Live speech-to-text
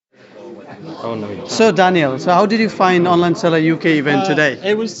Oh no. So Daniel, so how did you find Online Seller UK event today?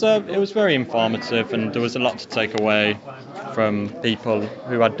 It was very informative, and there was a lot to take away from people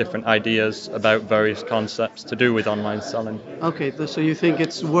who had different ideas about various concepts to do with online selling. Okay, so you think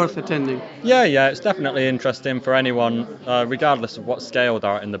it's worth attending? Yeah, it's definitely interesting for anyone, regardless of what scale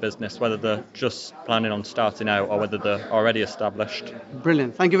they're at in the business, whether they're just planning on starting out or whether they're already established.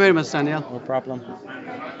 Brilliant. Thank you very much, Daniel. No problem.